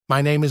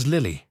My name is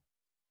Lily.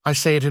 I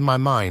say it in my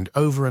mind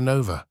over and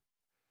over.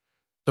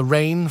 The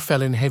rain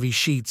fell in heavy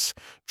sheets,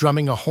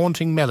 drumming a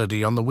haunting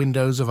melody on the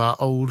windows of our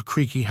old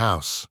creaky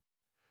house.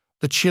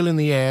 The chill in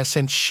the air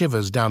sent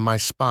shivers down my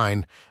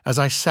spine as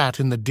I sat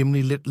in the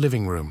dimly lit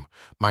living room,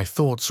 my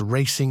thoughts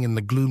racing in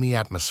the gloomy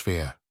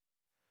atmosphere.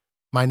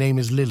 My name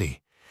is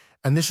Lily,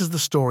 and this is the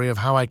story of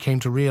how I came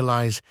to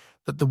realize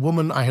that the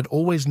woman I had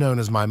always known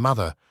as my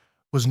mother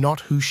was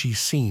not who she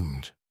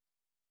seemed.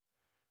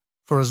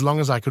 For as long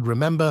as I could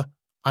remember,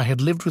 I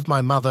had lived with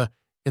my mother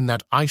in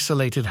that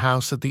isolated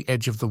house at the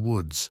edge of the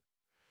woods.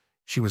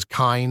 She was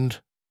kind,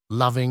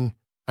 loving,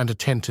 and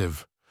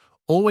attentive,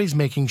 always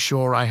making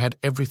sure I had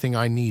everything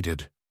I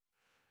needed.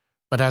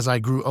 But as I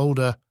grew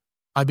older,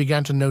 I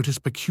began to notice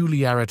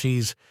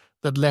peculiarities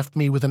that left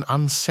me with an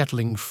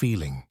unsettling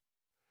feeling.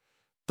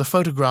 The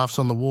photographs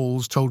on the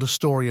walls told a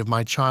story of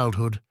my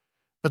childhood,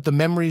 but the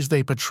memories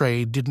they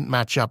portrayed didn't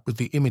match up with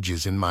the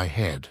images in my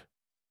head.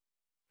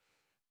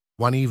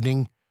 One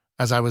evening,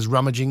 as I was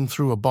rummaging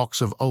through a box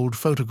of old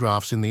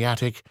photographs in the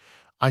attic,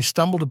 I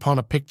stumbled upon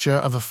a picture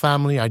of a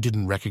family I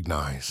didn't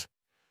recognize.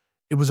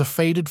 It was a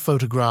faded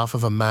photograph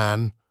of a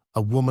man,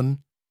 a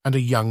woman, and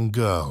a young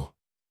girl.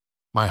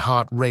 My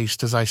heart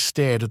raced as I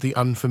stared at the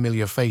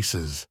unfamiliar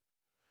faces.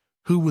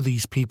 Who were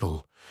these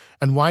people,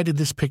 and why did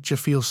this picture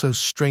feel so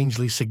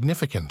strangely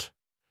significant?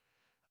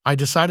 I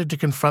decided to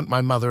confront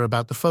my mother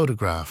about the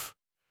photograph.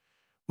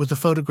 With the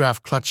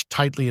photograph clutched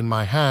tightly in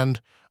my hand,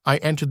 I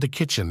entered the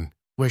kitchen,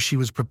 where she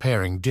was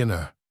preparing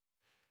dinner.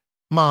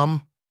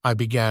 "Mom," I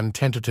began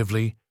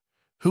tentatively,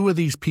 "who are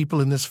these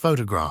people in this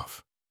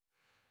photograph?"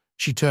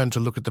 She turned to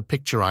look at the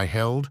picture I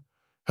held,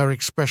 her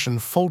expression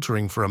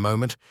faltering for a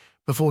moment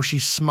before she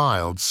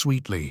smiled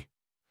sweetly.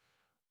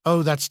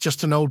 "Oh, that's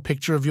just an old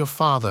picture of your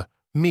father,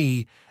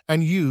 me,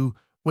 and you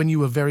when you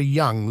were very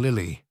young,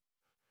 Lily."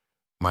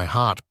 My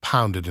heart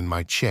pounded in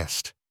my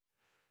chest.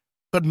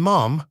 "But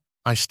Mom,"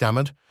 I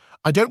stammered,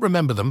 "I don't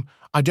remember them.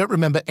 I don't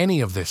remember any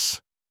of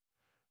this."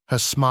 Her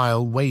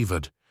smile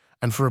wavered,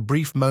 and for a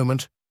brief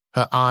moment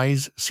her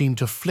eyes seemed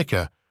to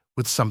flicker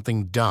with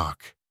something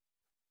dark.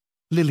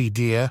 "Lily,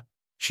 dear,"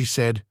 she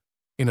said,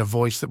 in a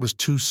voice that was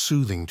too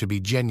soothing to be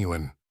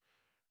genuine.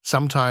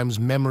 "Sometimes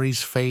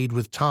memories fade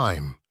with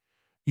time.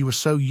 You were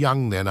so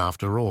young then,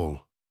 after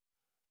all."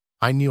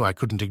 I knew I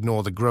couldn't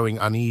ignore the growing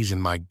unease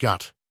in my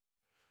gut.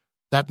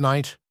 That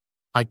night,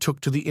 I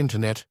took to the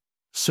internet,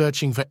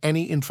 searching for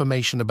any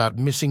information about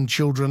missing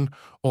children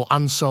or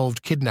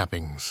unsolved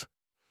kidnappings.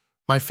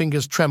 My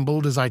fingers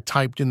trembled as I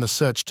typed in the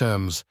search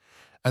terms,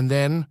 and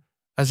then,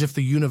 as if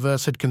the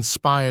universe had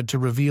conspired to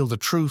reveal the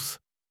truth,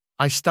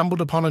 I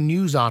stumbled upon a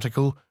news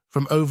article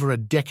from over a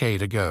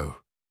decade ago.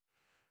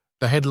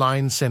 The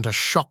headline sent a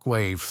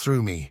shockwave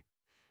through me.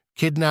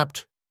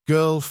 "Kidnapped,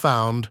 girl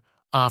found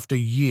after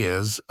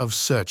years of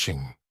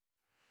searching."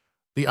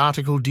 The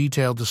article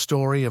detailed the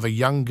story of a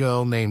young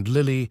girl named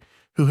Lily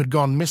who had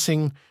gone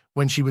missing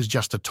when she was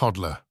just a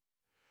toddler.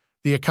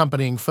 The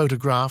accompanying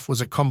photograph was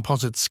a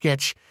composite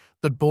sketch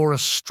that bore a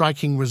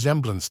striking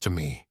resemblance to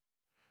me.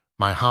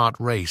 My heart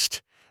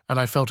raced, and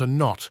I felt a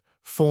knot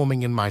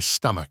forming in my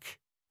stomach.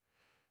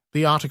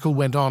 The article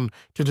went on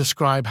to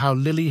describe how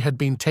Lily had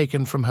been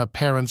taken from her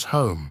parents'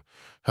 home,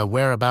 her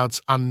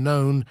whereabouts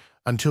unknown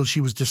until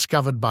she was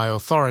discovered by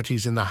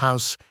authorities in the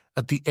house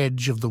at the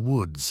edge of the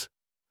woods.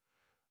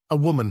 A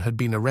woman had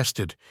been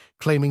arrested,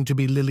 claiming to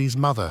be Lily's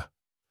mother.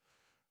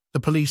 The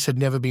police had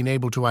never been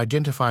able to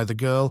identify the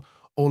girl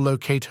or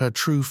locate her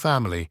true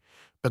family,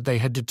 but they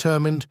had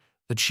determined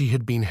that she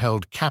had been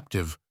held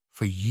captive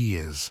for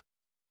years.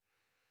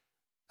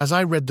 As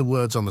I read the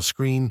words on the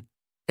screen,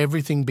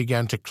 everything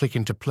began to click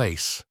into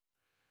place.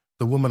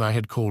 The woman I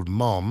had called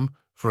Mom,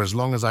 for as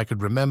long as I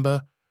could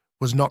remember,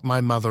 was not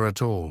my mother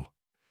at all.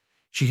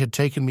 She had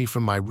taken me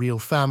from my real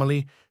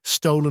family,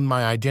 stolen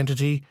my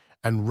identity,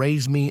 and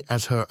raised me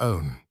as her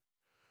own.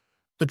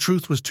 The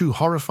truth was too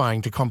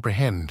horrifying to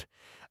comprehend,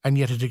 and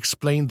yet it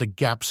explained the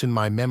gaps in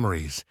my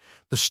memories,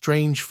 the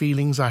strange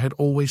feelings I had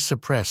always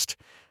suppressed,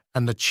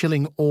 and the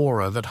chilling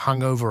aura that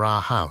hung over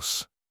our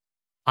house.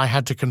 I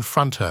had to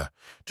confront her,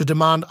 to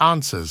demand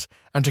answers,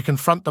 and to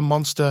confront the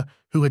monster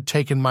who had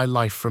taken my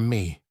life from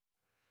me.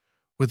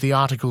 With the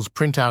article's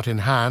printout in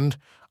hand,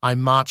 I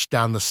marched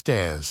down the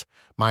stairs,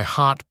 my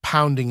heart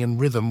pounding in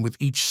rhythm with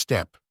each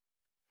step.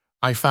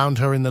 I found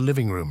her in the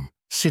living room,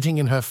 sitting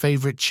in her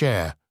favorite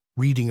chair,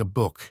 reading a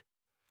book.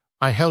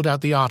 I held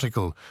out the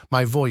article,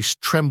 my voice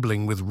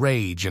trembling with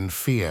rage and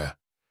fear.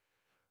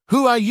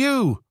 "Who are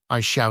you?" I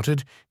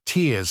shouted,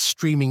 tears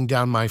streaming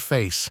down my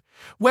face.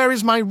 "Where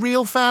is my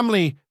real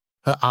family?"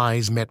 Her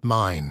eyes met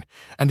mine,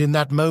 and in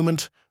that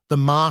moment, the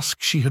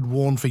mask she had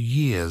worn for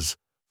years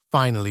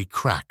finally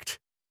cracked.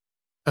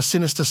 A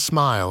sinister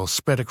smile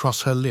spread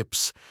across her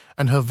lips,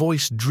 and her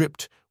voice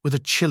dripped with a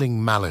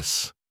chilling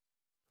malice.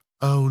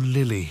 "Oh,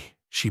 Lily,"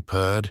 she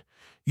purred,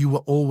 "you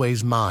were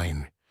always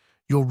mine.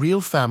 Your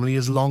real family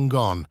is long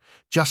gone,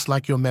 just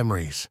like your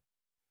memories.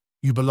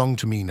 You belong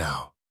to me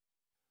now."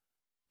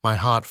 My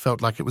heart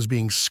felt like it was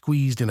being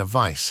squeezed in a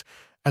vice,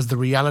 as the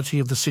reality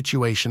of the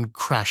situation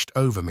crashed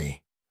over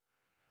me.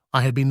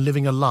 I had been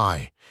living a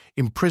lie,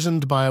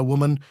 imprisoned by a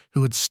woman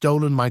who had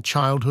stolen my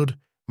childhood,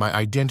 my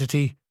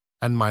identity,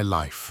 and my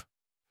life.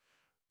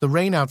 The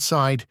rain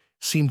outside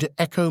seemed to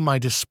echo my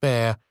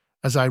despair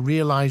as I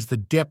realized the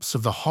depths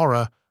of the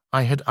horror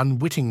I had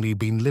unwittingly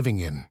been living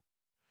in.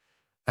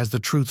 As the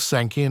truth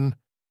sank in,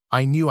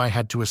 I knew I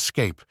had to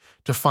escape,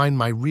 to find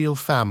my real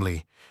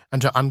family,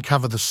 and to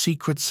uncover the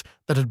secrets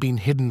that had been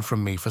hidden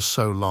from me for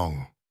so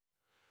long.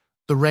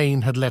 The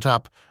rain had let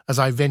up as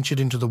I ventured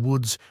into the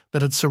woods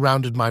that had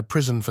surrounded my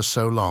prison for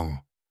so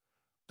long.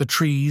 The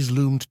trees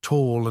loomed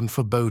tall and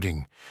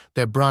foreboding,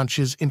 their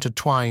branches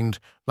intertwined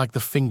like the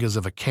fingers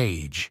of a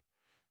cage.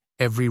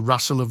 Every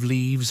rustle of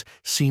leaves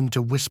seemed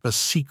to whisper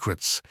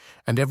secrets,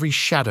 and every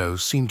shadow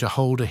seemed to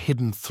hold a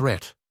hidden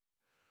threat.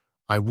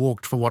 I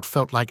walked for what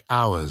felt like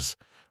hours,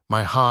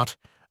 my heart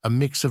a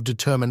mix of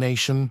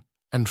determination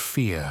and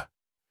fear.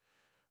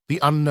 The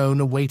unknown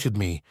awaited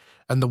me,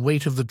 and the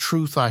weight of the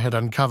truth I had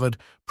uncovered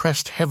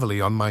pressed heavily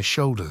on my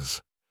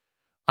shoulders.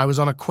 I was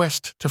on a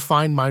quest to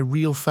find my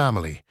real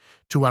family,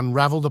 to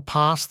unravel the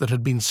past that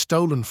had been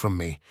stolen from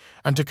me,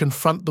 and to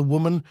confront the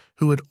woman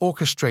who had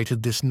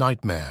orchestrated this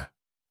nightmare.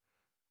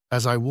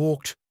 As I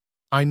walked,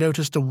 I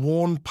noticed a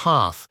worn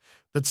path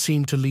that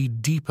seemed to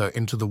lead deeper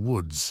into the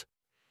woods.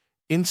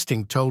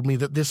 Instinct told me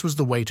that this was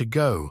the way to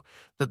go,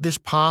 that this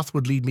path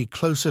would lead me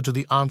closer to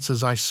the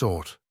answers I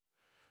sought.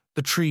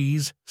 The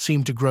trees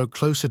seemed to grow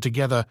closer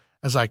together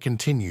as I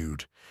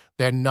continued,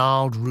 their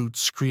gnarled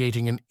roots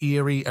creating an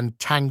eerie and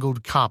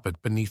tangled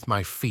carpet beneath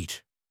my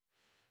feet.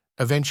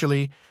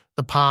 Eventually,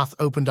 the path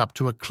opened up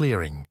to a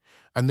clearing,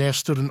 and there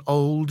stood an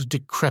old,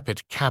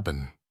 decrepit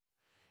cabin.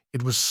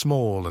 It was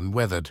small and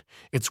weathered,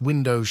 its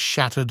windows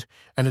shattered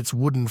and its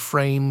wooden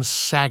frames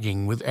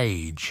sagging with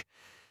age.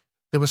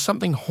 There was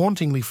something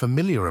hauntingly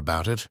familiar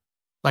about it,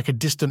 like a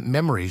distant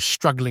memory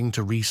struggling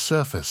to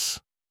resurface.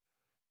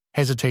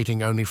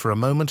 Hesitating only for a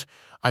moment,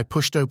 I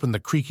pushed open the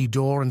creaky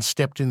door and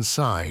stepped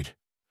inside.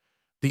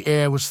 The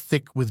air was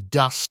thick with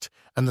dust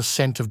and the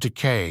scent of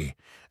decay,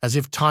 as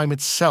if time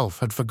itself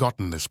had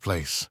forgotten this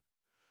place.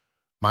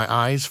 My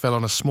eyes fell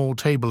on a small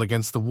table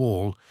against the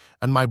wall,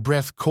 and my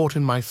breath caught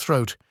in my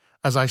throat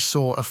as I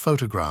saw a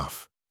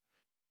photograph.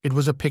 It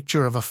was a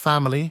picture of a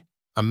family,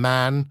 a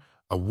man,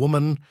 a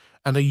woman,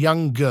 and a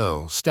young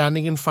girl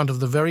standing in front of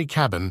the very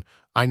cabin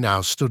I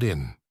now stood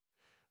in.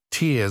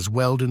 Tears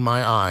welled in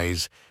my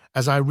eyes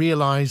as I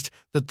realized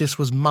that this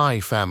was my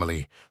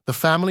family, the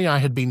family I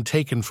had been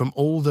taken from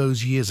all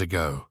those years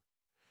ago.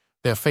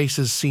 Their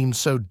faces seemed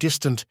so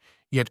distant,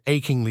 yet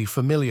achingly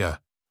familiar,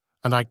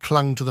 and I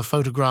clung to the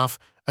photograph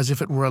as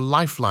if it were a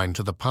lifeline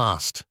to the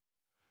past.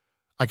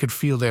 I could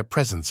feel their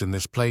presence in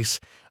this place,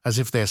 as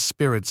if their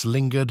spirits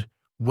lingered,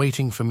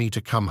 waiting for me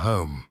to come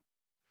home.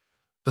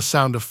 The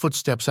sound of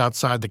footsteps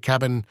outside the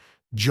cabin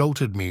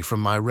jolted me from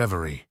my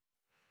reverie.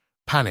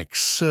 Panic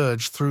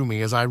surged through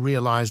me as I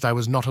realized I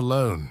was not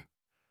alone.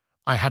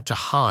 I had to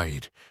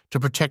hide, to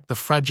protect the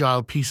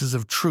fragile pieces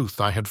of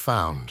truth I had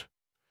found.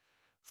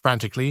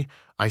 Frantically,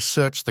 I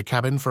searched the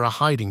cabin for a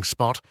hiding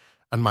spot,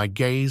 and my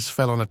gaze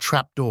fell on a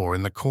trapdoor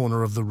in the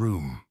corner of the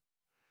room.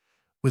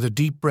 With a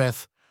deep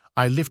breath,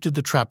 I lifted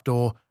the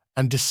trapdoor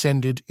and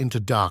descended into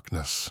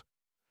darkness.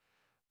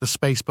 The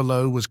space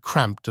below was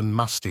cramped and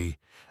musty,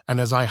 and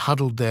as I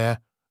huddled there,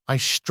 I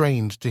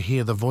strained to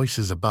hear the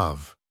voices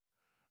above.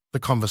 The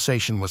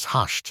conversation was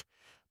hushed,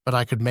 but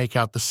I could make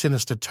out the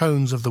sinister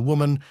tones of the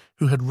woman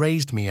who had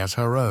raised me as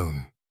her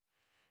own.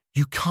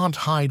 "You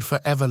can't hide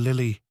forever,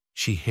 Lily,"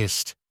 she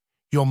hissed.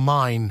 "You're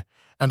mine,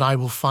 and I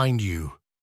will find you."